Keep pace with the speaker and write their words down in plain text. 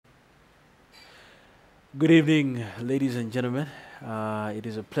Good evening, ladies and gentlemen. It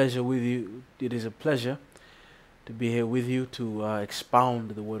is a pleasure with you. It is a pleasure to be here with you to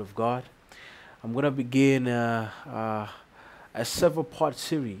expound the Word of God. I'm going to begin a several-part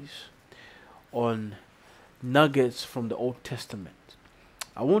series on nuggets from the Old Testament.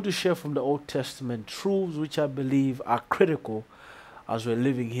 I want to share from the Old Testament truths which I believe are critical as we're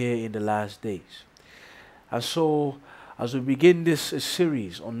living here in the last days. And so, as we begin this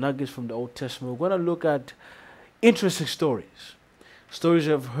series on nuggets from the Old Testament, we're going to look at interesting stories, stories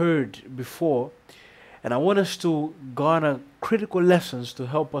I've heard before, and I want us to garner critical lessons to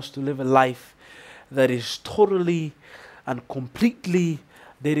help us to live a life that is totally and completely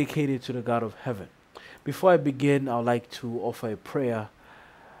dedicated to the God of heaven. Before I begin, I'd like to offer a prayer.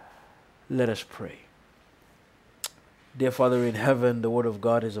 Let us pray. Dear Father in heaven, the Word of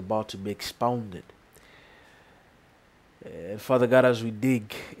God is about to be expounded. Father God, as we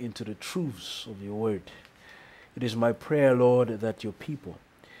dig into the truths of your word, it is my prayer, Lord, that your people,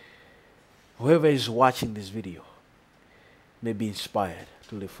 whoever is watching this video, may be inspired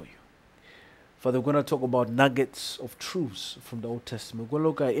to live for you. Father, we're going to talk about nuggets of truths from the Old Testament. We're going to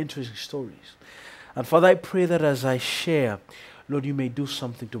look at interesting stories. And Father, I pray that as I share, Lord, you may do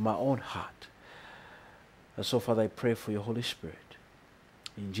something to my own heart. And so, Father, I pray for your Holy Spirit.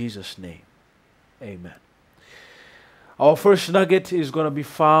 In Jesus' name, amen. Our first nugget is going to be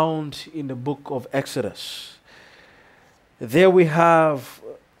found in the book of Exodus. There we have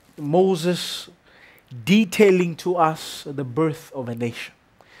Moses detailing to us the birth of a nation.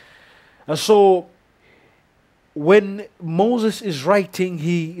 And so, when Moses is writing,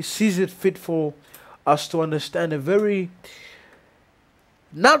 he sees it fit for us to understand a very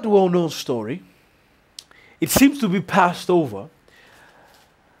not well-known story. It seems to be passed over.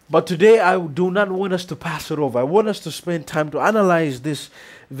 But today I do not want us to pass it over. I want us to spend time to analyze this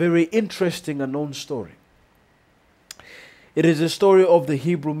very interesting and known story. It is the story of the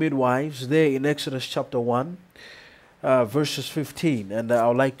Hebrew midwives there in Exodus chapter 1, verses 15. And I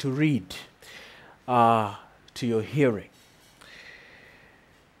would like to read to your hearing.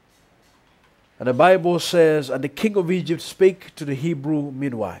 And the Bible says, "And the king of Egypt spake to the Hebrew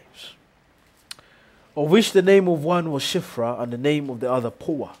midwives, of which the name of one was Shiphrah, and the name of the other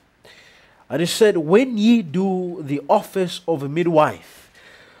Puah. And he said, When ye do the office of a midwife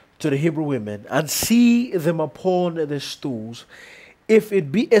to the Hebrew women, and see them upon their stools, if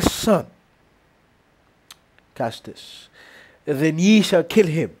it be a son, catch this, then ye shall kill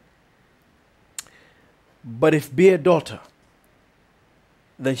him. But if be a daughter,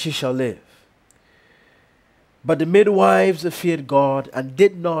 then she shall live. But the midwives feared God, and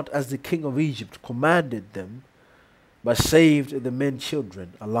did not as the king of Egypt commanded them, but saved the men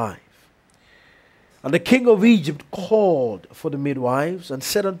children alive. And the king of Egypt called for the midwives, and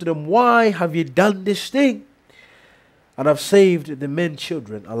said unto them, Why have ye done this thing, and have saved the men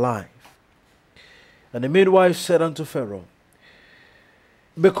children alive? And the midwives said unto Pharaoh,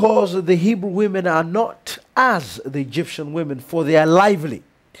 Because the Hebrew women are not as the Egyptian women, for they are lively,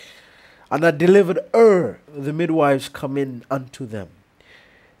 and are delivered the midwives come in unto them.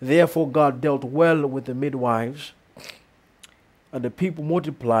 Therefore God dealt well with the midwives, and the people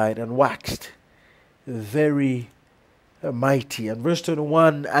multiplied and waxed very mighty." And verse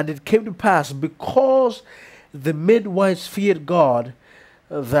 21, "And it came to pass, because the midwives feared God,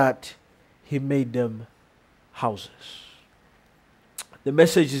 that he made them houses." The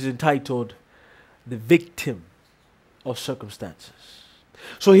message is entitled, "The Victim of Circumstances."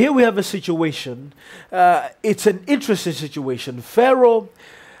 So here we have a situation. It's an interesting situation. Pharaoh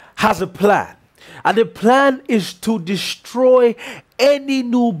has a plan. And the plan is to destroy any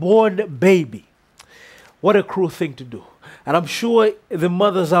newborn baby. What a cruel thing to do. And I'm sure the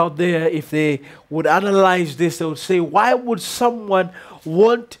mothers out there, if they would analyze this, they would say, why would someone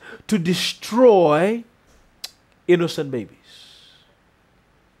want to destroy innocent babies?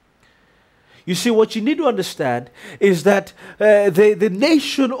 You see, what you need to understand is that the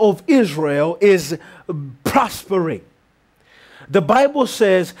nation of Israel is prospering. The Bible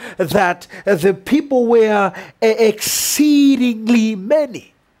says that the people were exceedingly many.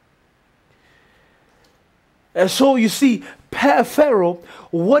 And so you see, Pharaoh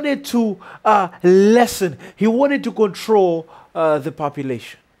wanted to lessen, he wanted to control the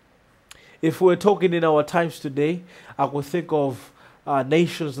population. If we're talking in our times today, I would think of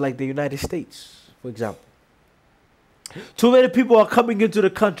nations like the United States, for example. Too many people are coming into the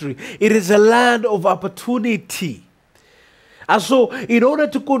country. It is a land of opportunity. And so, in order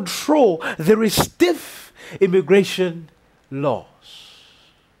to control, there is stiff immigration laws.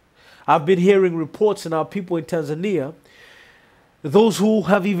 I've been hearing reports in our people in Tanzania, those who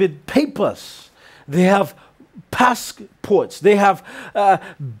have even papers They have passports. They have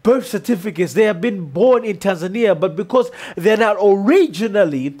birth certificates. They have been born in Tanzania, but because they're not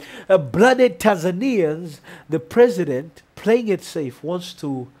originally blooded Tanzanians, the president, playing it safe, wants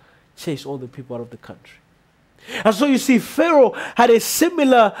to chase all the people out of the country. And so you see, Pharaoh had a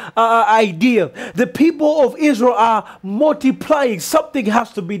similar idea. The people of Israel are multiplying. Something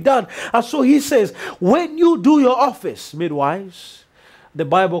has to be done. And so he says, when you do your office, midwives, the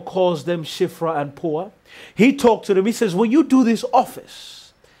Bible calls them Shifra and Puah. He talked to them. He says, when you do this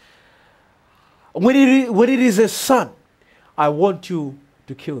office, when it is a son, I want you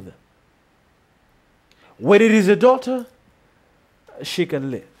to kill them. When it is a daughter, she can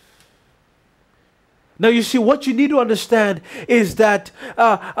live. Now you see, what you need to understand is that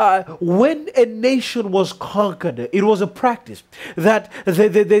when a nation was conquered, it was a practice that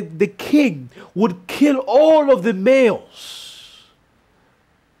the king would kill all of the males.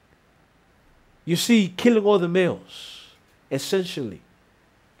 You see, killing all the males essentially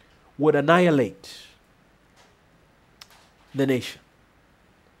would annihilate the nation.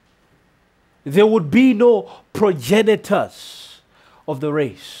 There would be no progenitors of the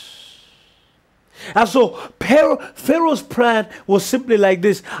race. And so Pharaoh's plan was simply like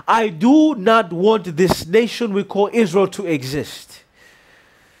this: I do not want this nation we call Israel to exist.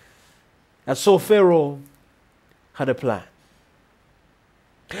 And so Pharaoh had a plan.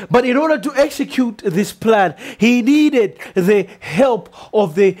 But in order to execute this plan, he needed the help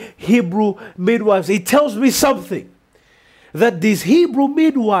of the Hebrew midwives. It tells me something, that these Hebrew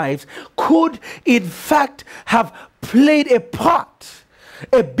midwives could in fact have played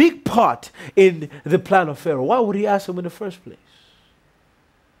a big part in the plan of Pharaoh. Why would he ask them in the first place?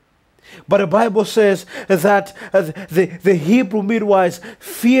 But the Bible says that the Hebrew midwives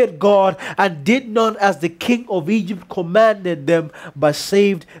feared God and did not as the king of Egypt commanded them, but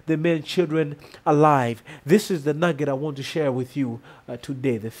saved the men and children alive. This is the nugget I want to share with you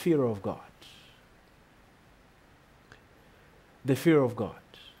today: the fear of God. The fear of God.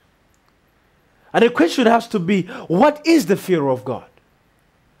 And the question has to be, what is the fear of God?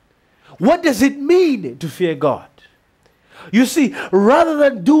 What does it mean to fear God? You see, rather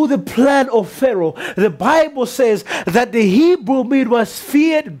than do the plan of Pharaoh, the Bible says that the Hebrew midwives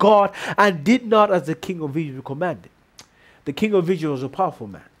feared God and did not as the king of Egypt commanded. The king of Egypt was a powerful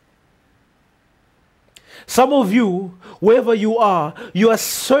man. Some of you, wherever you are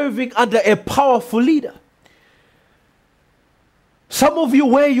serving under a powerful leader. Some of you,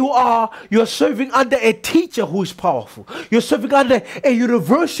 where you are serving under a teacher who is powerful. You're serving under a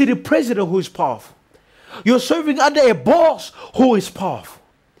university president who is powerful. You're serving under a boss who is powerful.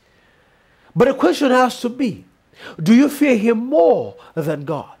 But the question has to be, do you fear him more than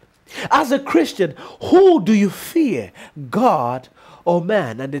God? As a Christian, who do you fear, God or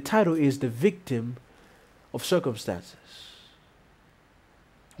man? And the title is The Victim of Circumstances.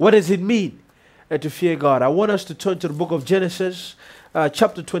 What does it mean to fear God? I want us to turn to the book of Genesis,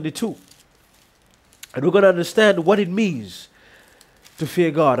 chapter 22. And we're going to understand what it means to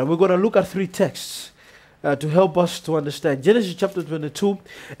fear God. And we're going to look at three texts to help us to understand. Genesis chapter 22,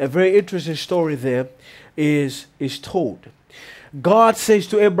 a very interesting story there is told. God says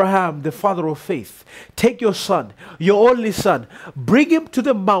to Abraham, the father of faith, take your son, your only son, bring him to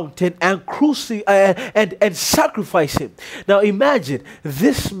the mountain and and sacrifice him. Now imagine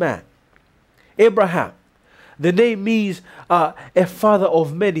this man, Abraham. The name means a father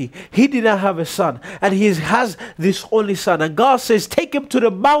of many. He did not have a son, and he has this only son. And God says, take him to the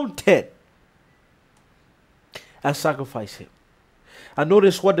mountain and sacrifice him. And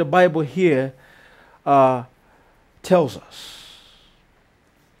notice what the Bible here tells us.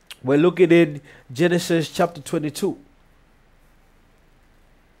 We're looking in Genesis chapter 22.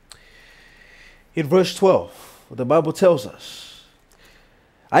 In verse 12, the Bible tells us,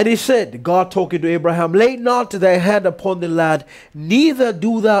 and he said, God talking to Abraham, lay not thy hand upon the lad, neither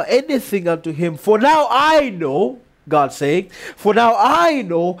do thou anything unto him. For now I know, God saying, for now I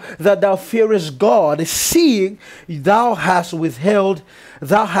know that thou fearest God, seeing thou hast not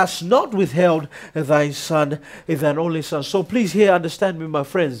withheld thy son, thine only son. So please here understand me, my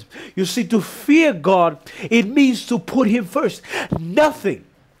friends. You see, to fear God, it means to put him first. Nothing,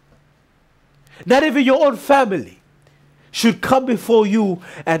 not even your own family, should come before you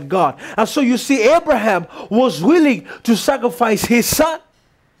and God. And so you see, Abraham was willing to sacrifice his son.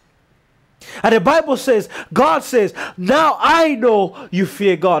 And the Bible says, God says, now I know you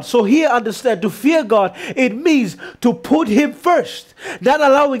fear God. So here understand, to fear God, it means to put him first, not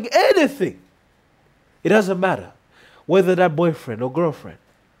allowing anything. It doesn't matter whether that boyfriend or girlfriend,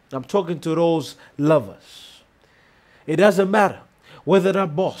 I'm talking to those lovers. It doesn't matter whether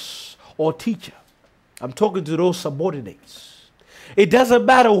that boss or teacher. I'm talking to those subordinates. It doesn't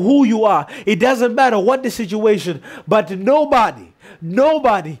matter who you are. It doesn't matter what the situation, but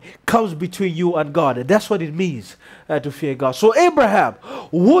nobody comes between you and God. And that's what it means to fear God. So Abraham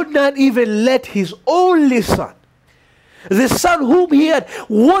would not even let his only son, the son whom he had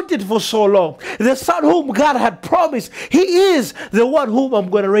wanted for so long, the son whom God had promised, he is the one whom I'm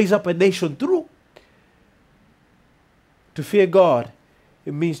going to raise up a nation through. To fear God,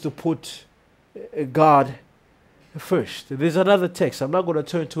 it means to put God first. There's another text. I'm not going to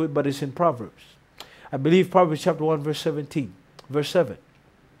turn to it, but it's in Proverbs. I believe Proverbs chapter 1, verse 17, verse 7.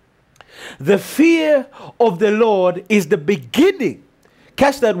 The fear of the Lord is the beginning.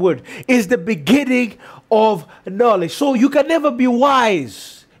 Catch that word. Is the beginning of knowledge. So you can never be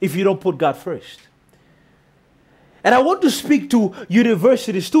wise if you don't put God first. And I want to speak to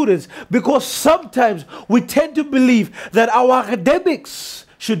university students because sometimes we tend to believe that our academics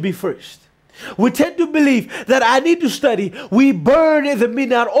should be first. We tend to believe that I need to study. We burn the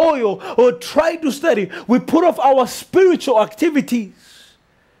midnight oil or try to study. We put off our spiritual activities.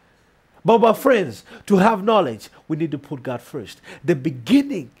 But my friends, to have knowledge, we need to put God first. The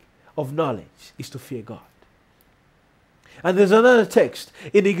beginning of knowledge is to fear God. And there's another text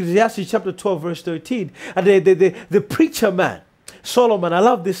in Ecclesiastes chapter 12, verse 13. And the preacher man, Solomon, I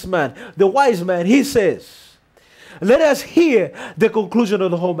love this man, the wise man, he says, let us hear the conclusion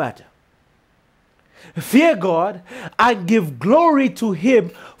of the whole matter. Fear God and give glory to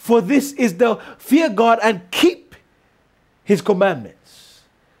him, for this is the fear God and keep his commandments,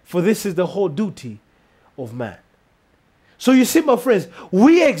 for this is the whole duty of man. So you see, my friends,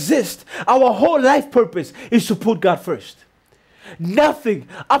 we exist. Our whole life purpose is to put God first. Nothing,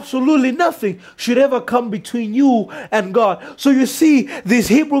 absolutely nothing should ever come between you and God. So you see, these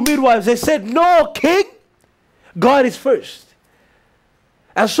Hebrew midwives, they said, no, king, God is first.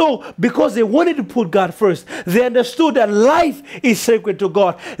 And so, because they wanted to put God first, they understood that life is sacred to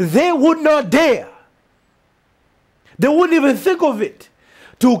God. They would not dare. They wouldn't even think of it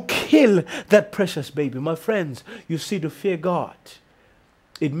to kill that precious baby. My friends, you see, to fear God,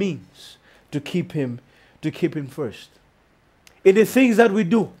 it means to keep him first. In the things that we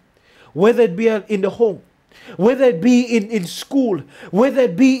do, whether it be in the home, whether it be in school, whether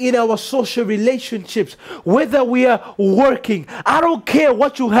it be in our social relationships, whether we are working, I don't care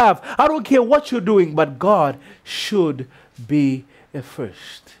what you have, I don't care what you're doing, but God should be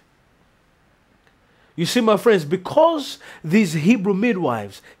first. You see, my friends, because these Hebrew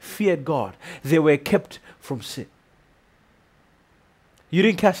midwives feared God, they were kept from sin. You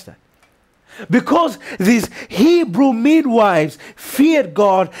didn't catch that? Because these Hebrew midwives feared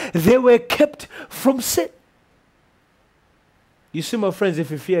God, they were kept from sin. You see, my friends,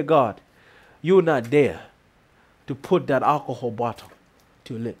 if you fear God, you will not dare to put that alcohol bottle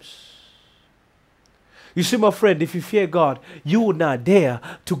to your lips. You see, my friend, if you fear God, you will not dare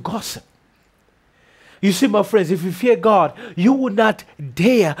to gossip. You see, my friends, if you fear God, you will not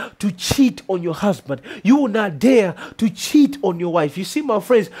dare to cheat on your husband. You will not dare to cheat on your wife. You see, my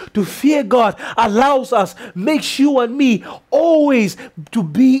friends, to fear God allows us, makes you and me always to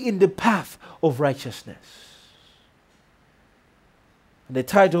be in the path of righteousness. And the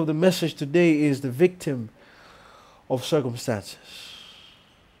title of the message today is The Victim of Circumstances.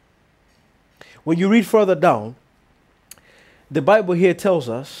 When you read further down, the Bible here tells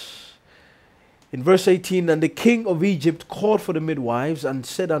us in verse 18, and the king of Egypt called for the midwives and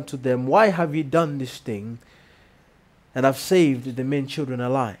said unto them, why have ye done this thing, and have saved the men children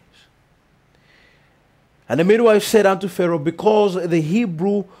alive? And the midwives said unto Pharaoh, because the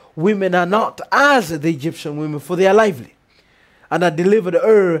Hebrew women are not as the Egyptian women, for they are lively. And I delivered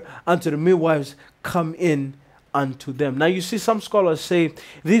unto the midwives come in unto them. Now you see, some scholars say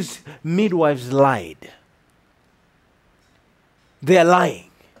these midwives lied. They are lying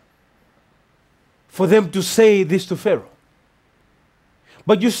for them to say this to Pharaoh.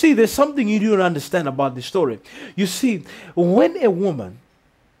 But you see, there's something you don't understand about this story. You see, when a woman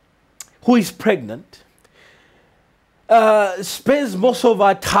who is pregnant spends most of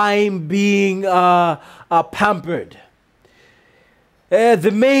her time being pampered,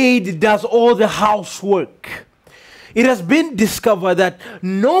 the maid does all the housework. It has been discovered that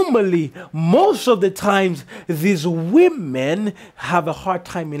normally, most of the times, these women have a hard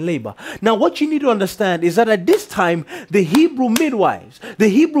time in labor. Now, what you need to understand is that at this time, the Hebrew midwives, the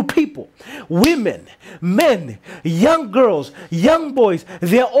Hebrew people, women, men, young girls, young boys,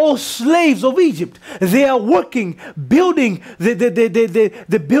 they are all slaves of Egypt. They are working, building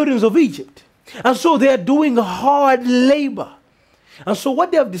the buildings of Egypt. And so they are doing hard labor. And so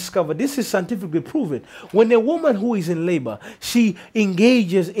what they have discovered, this is scientifically proven, when a woman who is in labor, she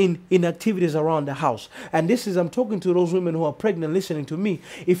engages in activities around the house. And this is, I'm talking to those women who are pregnant listening to me.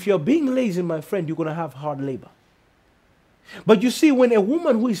 If you're being lazy, my friend, you're going to have hard labor. But you see, when a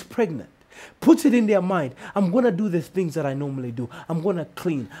woman who is pregnant puts it in their mind, I'm going to do the things that I normally do. I'm going to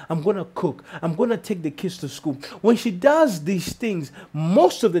clean. I'm going to cook. I'm going to take the kids to school. When she does these things,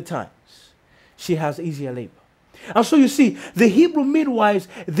 most of the times, she has easier labor. And so you see, the Hebrew midwives,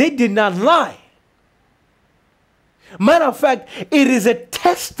 they did not lie. Matter of fact, it is a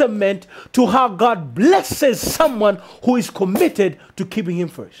testament to how God blesses someone who is committed to keeping him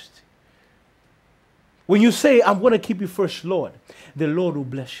first. When you say, I'm going to keep you first, Lord, the Lord will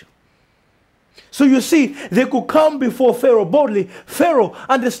bless you. So you see, they could come before Pharaoh boldly. Pharaoh,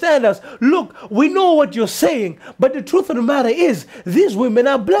 understand us. Look, we know what you're saying, but the truth of the matter is, these women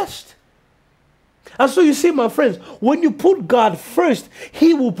are blessed. And so you see, my friends, when you put God first,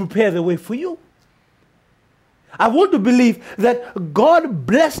 he will prepare the way for you. I want to believe that God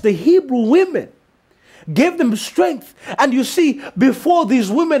blessed the Hebrew women, gave them strength. And you see, before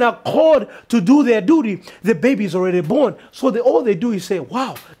these women are called to do their duty, the baby is already born. So all they do is say,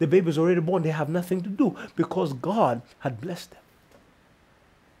 wow, the baby is already born. They have nothing to do because God had blessed them.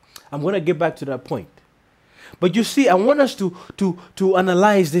 I'm going to get back to that point. But you see, I want us to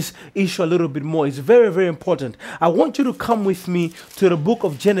analyze this issue a little bit more. It's very, very important. I want you to come with me to the book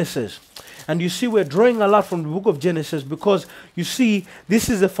of Genesis. And you see, we're drawing a lot from the book of Genesis because, you see, this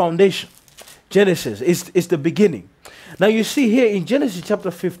is the foundation. Genesis is the beginning. Now, you see here in Genesis chapter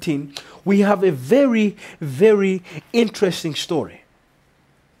 15, we have a very, very interesting story.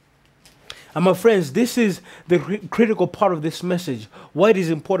 And my friends, this is the critical part of this message, why it is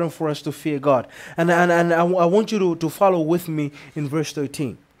important for us to fear God. And I want you to follow with me in verse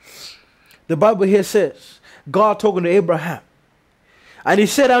 13. The Bible here says, God talking to Abraham. And he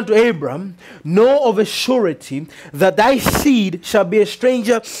said unto Abram, know of a surety that thy seed shall be a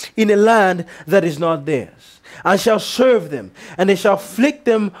stranger in a land that is not theirs, and shall serve them, and they shall afflict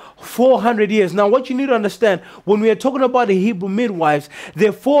them 400 years. Now, what you need to understand, when we are talking about the Hebrew midwives,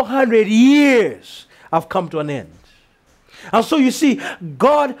 their 400 years have come to an end. And so you see,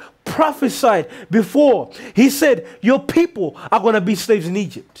 God prophesied before. He said, your people are going to be slaves in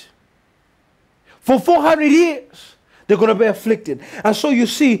Egypt. For 400 years. They're going to be afflicted. And so you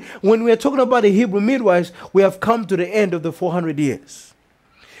see, when we are talking about the Hebrew midwives, we have come to the end of the 400 years.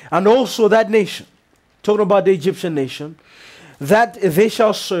 And also that nation, talking about the Egyptian nation, that they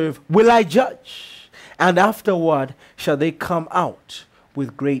shall serve, will I judge. And afterward shall they come out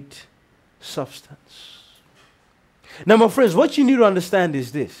with great substance. Now, my friends, what you need to understand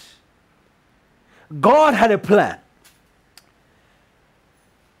is this. God had a plan.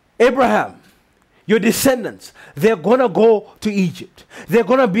 Abraham, your descendants, they're going to go to Egypt. They're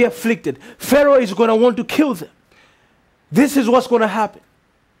going to be afflicted. Pharaoh is going to want to kill them. This is what's going to happen.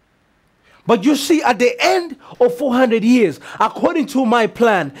 But you see, at the end of 400 years, according to my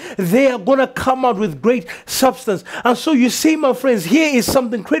plan, they are going to come out with great substance. And so you see, my friends, here is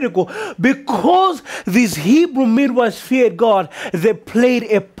something critical. Because these Hebrew midwives feared God, they played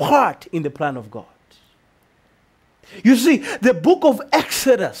a part in the plan of God. You see, the book of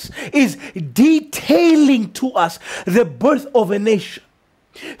Exodus is detailing to us the birth of a nation.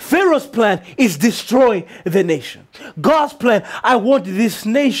 Pharaoh's plan is destroy the nation. God's plan, I want this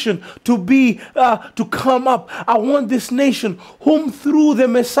nation to come up. I want this nation whom through the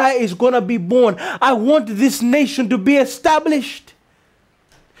Messiah is going to be born. I want this nation to be established.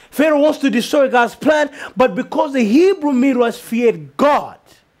 Pharaoh wants to destroy God's plan, but because the Hebrew midwives feared God,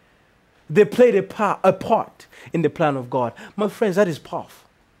 they played a part in the plan of God. My friends, that is powerful.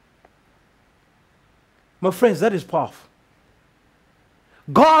 My friends, that is powerful.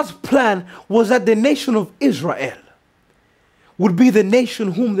 God's plan was that the nation of Israel would be the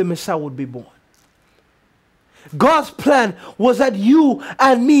nation whom the Messiah would be born. God's plan was that you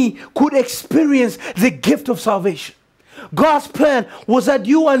and me could experience the gift of salvation. God's plan was that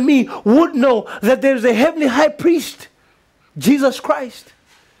you and me would know that there is a heavenly high priest, Jesus Christ.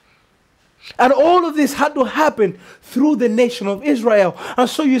 And all of this had to happen through the nation of Israel. And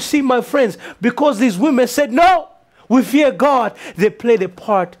so you see, my friends, because these women said, no, we fear God, they played a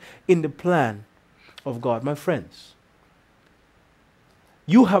part in the plan of God. My friends,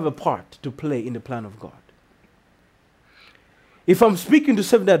 you have a part to play in the plan of God. If I'm speaking to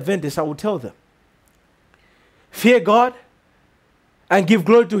Seventh-day Adventists, I will tell them, fear God and give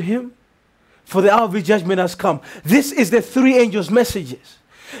glory to Him, for the hour of His judgment has come. This is the three angels' messages.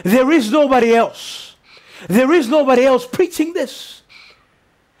 There is nobody else. There is nobody else preaching this.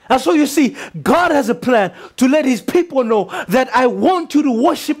 And so you see, God has a plan to let his people know that I want you to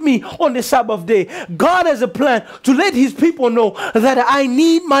worship me on the Sabbath day. God has a plan to let his people know that I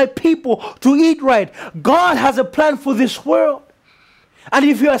need my people to eat right. God has a plan for this world. And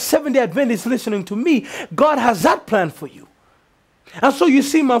if you're a Seventh-day Adventist listening to me, God has that plan for you. And so you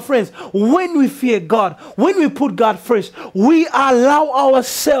see, my friends, when we fear God, when we put God first, we allow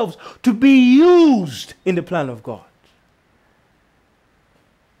ourselves to be used in the plan of God.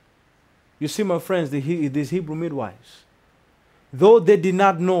 You see, my friends, these Hebrew midwives, though they did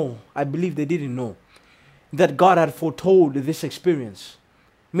not know, I believe they didn't know, that God had foretold this experience.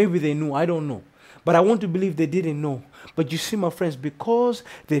 Maybe they knew, I don't know. But I want to believe they didn't know. But you see, my friends, because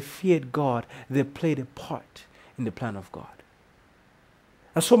they feared God, they played a part in the plan of God.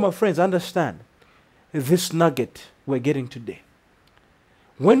 And so, my friends, understand this nugget we're getting today.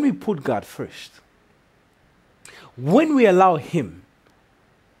 When we put God first, when we allow him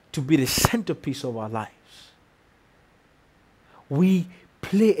to be the centerpiece of our lives, we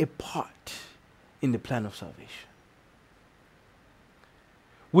play a part in the plan of salvation.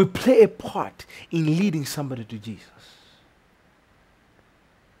 We play a part in leading somebody to Jesus.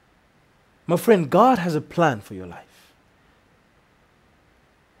 My friend, God has a plan for your life.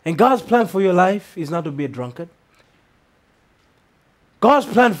 And God's plan for your life is not to be a drunkard. God's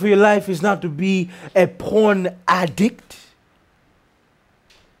plan for your life is not to be a porn addict.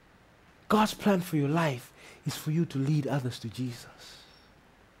 God's plan for your life is for you to lead others to Jesus.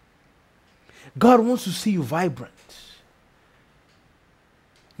 God wants to see you vibrant.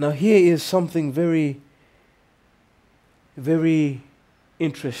 Now here is something very, very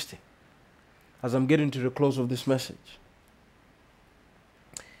interesting as I'm getting to the close of this message.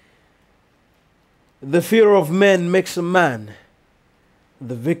 The fear of men makes a man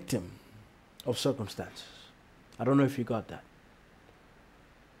the victim of circumstances. I don't know if you got that.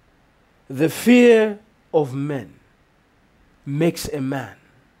 The fear of men makes a man,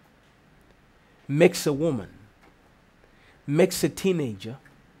 makes a woman, makes a teenager,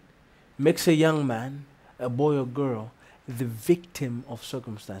 makes a young man, a boy or girl, the victim of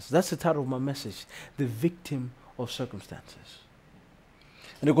circumstances. That's the title of my message, the victim of circumstances.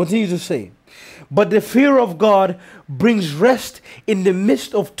 And it continues to say, but the fear of God brings rest in the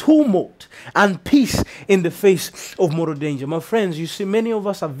midst of tumult and peace in the face of mortal danger. My friends, you see, many of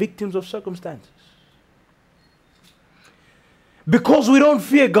us are victims of circumstances. Because we don't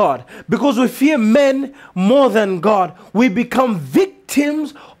fear God, because we fear men more than God, we become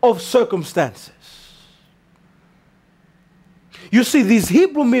victims of circumstances. You see, these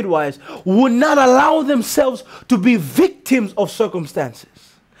Hebrew midwives would not allow themselves to be victims of circumstances.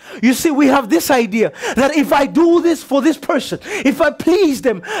 You see, we have this idea that if I do this for this person, if I please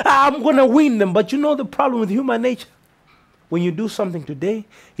them, I'm going to win them. But you know the problem with human nature? When you do something today,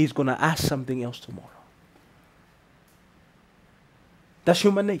 he's going to ask something else tomorrow. That's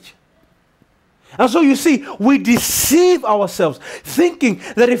human nature. And so you see, we deceive ourselves thinking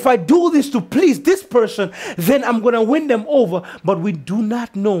that if I do this to please this person, then I'm going to win them over. But we do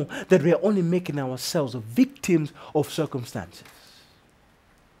not know that we are only making ourselves victims of circumstances.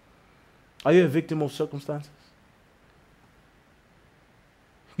 Are you a victim of circumstances?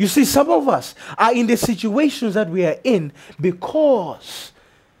 You see, some of us are in the situations that we are in because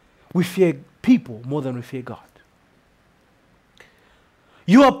we fear people more than we fear God.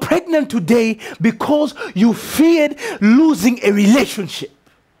 You are pregnant today because you feared losing a relationship.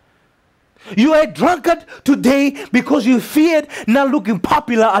 You are a drunkard today because you feared not looking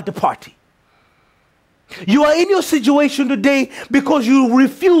popular at the party. You are in your situation today because you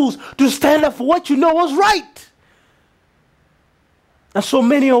refuse to stand up for what you know was right. And so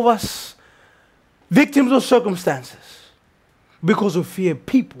many of us, victims of circumstances, because we fear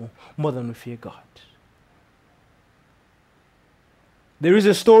people more than we fear God. There is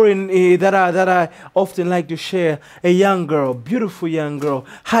a story that I often like to share. A young girl, beautiful young girl,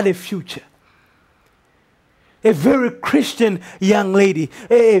 had a future. A very Christian young lady,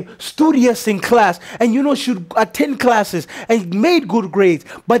 studious in class, and you know, she'd attend classes and made good grades.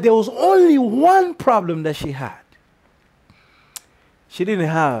 But there was only one problem that she had. She didn't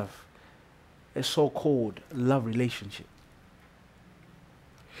have a so-called love relationship.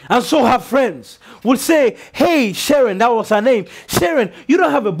 And so her friends would say, hey, Sharon, that was her name. Sharon, you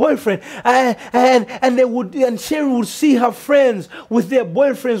don't have a boyfriend. And Sharon would see her friends with their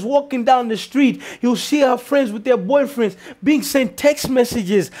boyfriends walking down the street. You'll see her friends with their boyfriends being sent text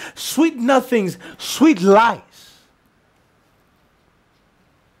messages, sweet nothings, sweet lies.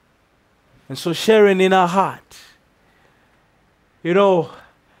 And so Sharon in her heart, you know,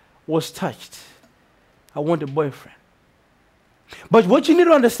 was touched. I want a boyfriend. But what you need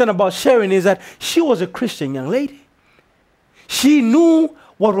to understand about Sharon is that she was a Christian young lady. She knew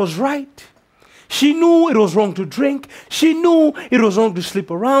what was right. She knew it was wrong to drink. She knew it was wrong to sleep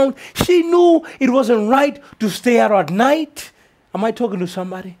around. She knew it wasn't right to stay out at night. Am I talking to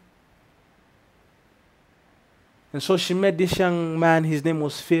somebody? And so she met this young man. His name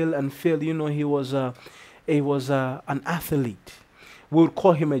was Phil. And Phil, you know, he was an athlete. We would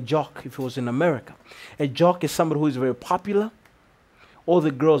call him a jock if he was in America. A jock is somebody who is very popular. All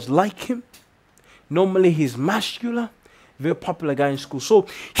the girls like him. Normally he's muscular. Very popular guy in school. So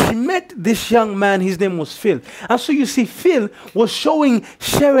she met this young man. His name was Phil. And so you see, Phil was showing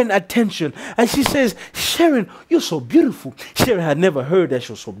Sharon attention. And she says, Sharon, you're so beautiful. Sharon had never heard that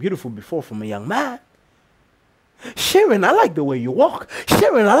she was so beautiful before from a young man. Sharon, I like the way you walk.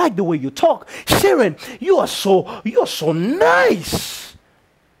 Sharon, I like the way you talk. Sharon, you're so nice.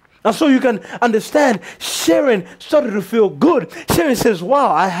 And so you can understand, Sharon started to feel good. Sharon says,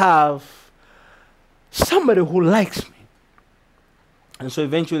 wow, I have somebody who likes me. And so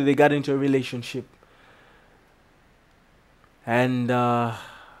eventually they got into a relationship. And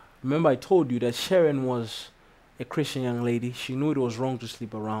remember I told you that Sharon was a Christian young lady. She knew it was wrong to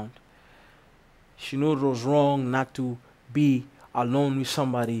sleep around. She knew it was wrong not to be alone with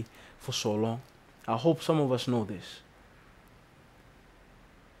somebody for so long. I hope some of us know this.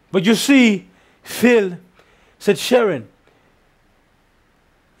 But you see, Phil said, Sharon,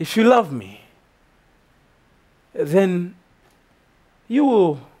 if you love me, then you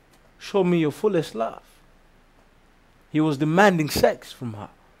will show me your fullest love. He was demanding sex from her.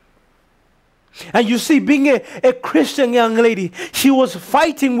 And you see, being a Christian young lady, she was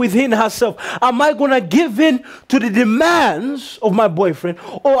fighting within herself. Am I going to give in to the demands of my boyfriend,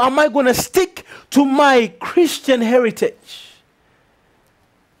 or am I going to stick to my Christian heritage?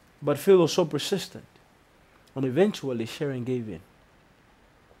 But Phil was so persistent. And eventually Sharon gave in.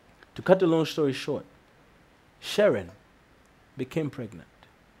 To cut the long story short, Sharon became pregnant.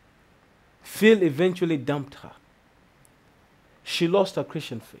 Phil eventually dumped her. She lost her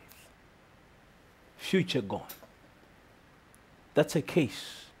Christian faith. Future gone. That's a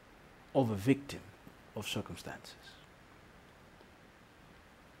case of a victim of circumstances.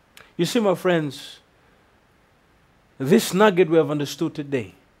 You see, my friends, this nugget we have understood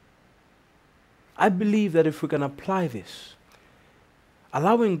today, I believe that if we can apply this,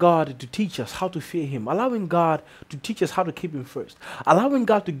 allowing God to teach us how to fear Him, allowing God to teach us how to keep Him first, allowing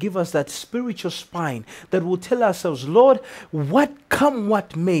God to give us that spiritual spine that will tell ourselves, Lord, come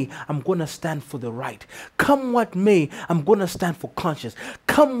what may, I'm going to stand for the right. Come what may, I'm going to stand for conscience.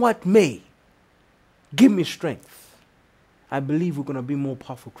 Come what may, give me strength. I believe we're going to be more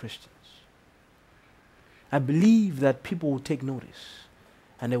powerful Christians. I believe that people will take notice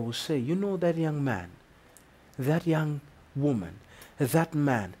and they will say, you know, that young man, that young woman, that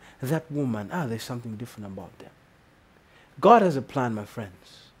man, that woman, there's something different about them. God has a plan, my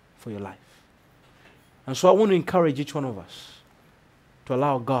friends, for your life. And so I want to encourage each one of us to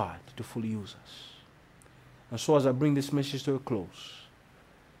allow God to fully use us. And so as I bring this message to a close,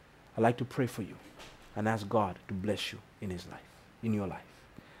 I'd like to pray for you and ask God to bless you in His life, in your life.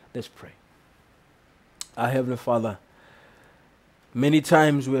 Let's pray. Our Heavenly Father, many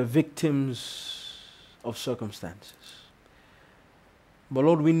times we are victims of circumstances. But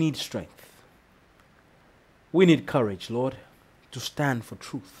Lord, we need strength. We need courage, Lord, to stand for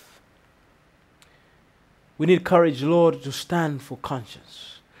truth. We need courage, Lord, to stand for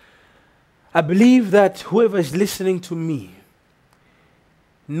conscience. I believe that whoever is listening to me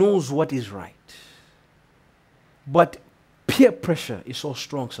knows what is right. But peer pressure is so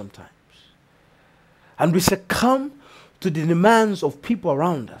strong sometimes. And we succumb to the demands of people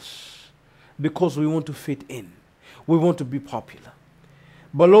around us because we want to fit in. We want to be popular.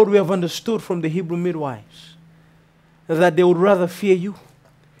 But Lord, we have understood from the Hebrew midwives that they would rather fear you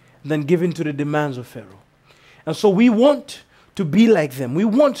than give in to the demands of Pharaoh. And so we want to be like them. We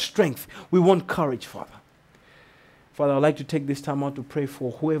want strength. We want courage, Father. Father, I'd like to take this time out to pray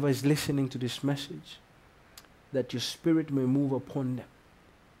for whoever is listening to this message, that your Spirit may move upon them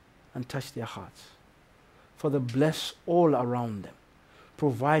and touch their hearts. Father, bless all around them.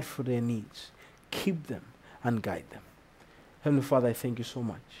 Provide for their needs. Keep them and guide them. Heavenly Father, I thank you so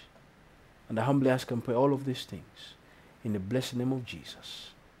much. And I humbly ask and pray all of these things in the blessed name of Jesus.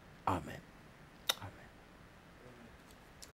 Amen.